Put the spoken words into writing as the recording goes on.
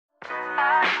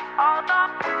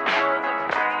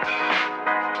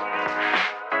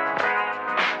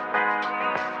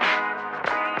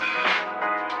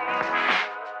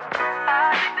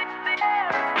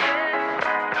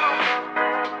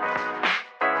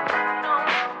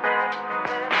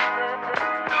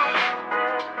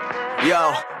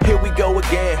Yo, here we go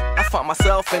again. I find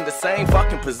myself in the same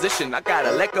fucking position. I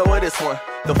gotta let go of this one.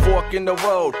 The fork in the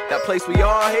road, that place we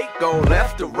all hate. Go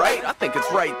left or right, I think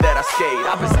it's right that I skate.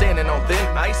 I've been standing on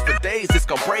thin ice for days, it's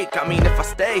gon' break. I mean if I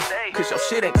stay, cause your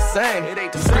shit ain't the same. It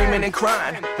ain't screaming and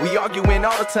crying, we arguing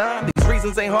all the time. These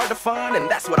reasons ain't hard to find, and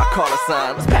that's what I call a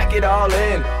sign. Let's pack it all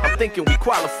in, I'm thinking we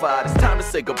qualified. It's time to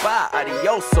say goodbye,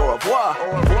 adios, au revoir.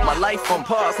 My life on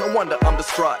pause, no wonder I'm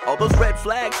distraught. All those red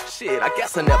flags, shit, I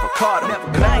guess I never caught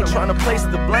them. And I ain't trying to place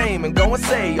the blame and go and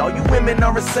say all you women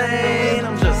are insane.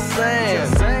 I'm just saying.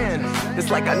 It's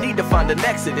like I need to find an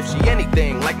exit. If she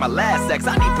anything like my last ex,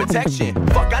 I need protection.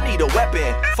 Fuck, I need a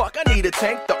weapon. Fuck, I need a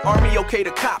tank. The army okay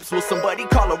to cops. Will somebody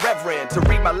call a reverend to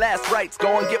read my last rites?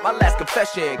 Go and get my last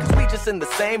confession. Cause we just in the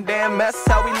same damn mess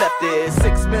how we left it.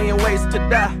 6 million ways to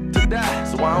die.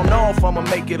 So I don't know if I'ma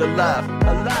make it alive.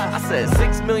 I said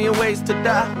 6 million ways to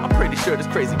die. I'm pretty sure this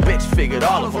crazy bitch figured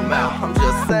all of them out. I'm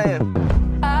just saying.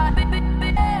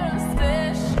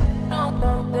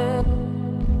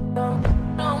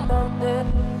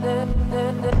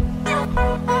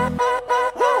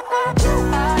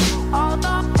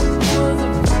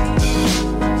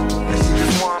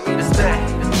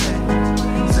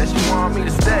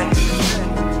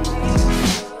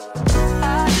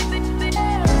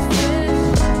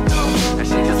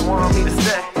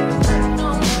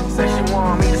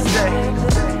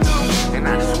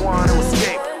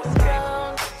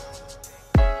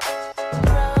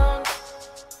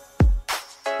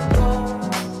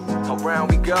 Around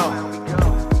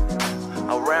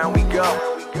we go.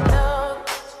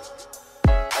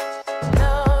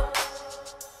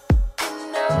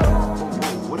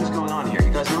 What is going on here?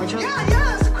 You guys know each other?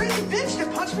 Yeah, it's a crazy bitch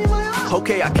that punched me in my eye.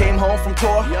 Okay, I came home from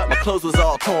tour. My clothes was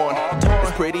all torn.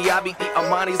 It's pretty, I be eating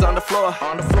Armani's on the floor.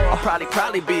 I'll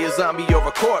probably be a zombie or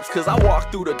a corpse, cause I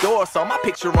walked through the door, saw my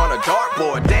picture on a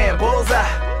dartboard. Damn,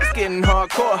 bullseye. Getting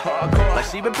hardcore, like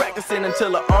she been practicing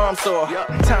until her arm sore.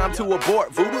 Time to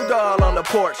abort, voodoo doll on the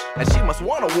porch, and she must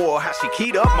want a war. How she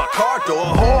keyed up my car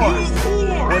door,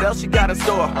 whore. What else she got in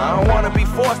store? I don't wanna be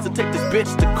forced to take this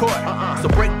bitch to court. So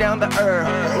break down the herb,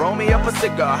 roll me up a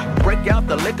cigar, break out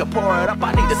the liquor, pour it up.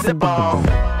 I need to sip on.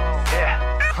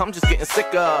 Yeah, I'm just getting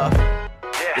sick of.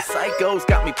 The psychos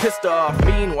got me pissed off.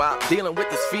 Meanwhile, dealing with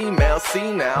this female,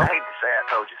 see now. I hate to say I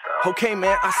told you so. Okay,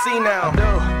 man, I see now.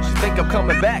 She think I'm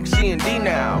coming back, she in D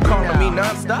now. Calling me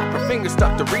non-stop, her fingers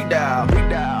stuck to redial.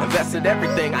 Invested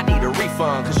everything, I need a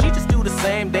refund. Cause she just do the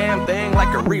same damn thing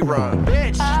like a rerun.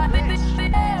 Bitch!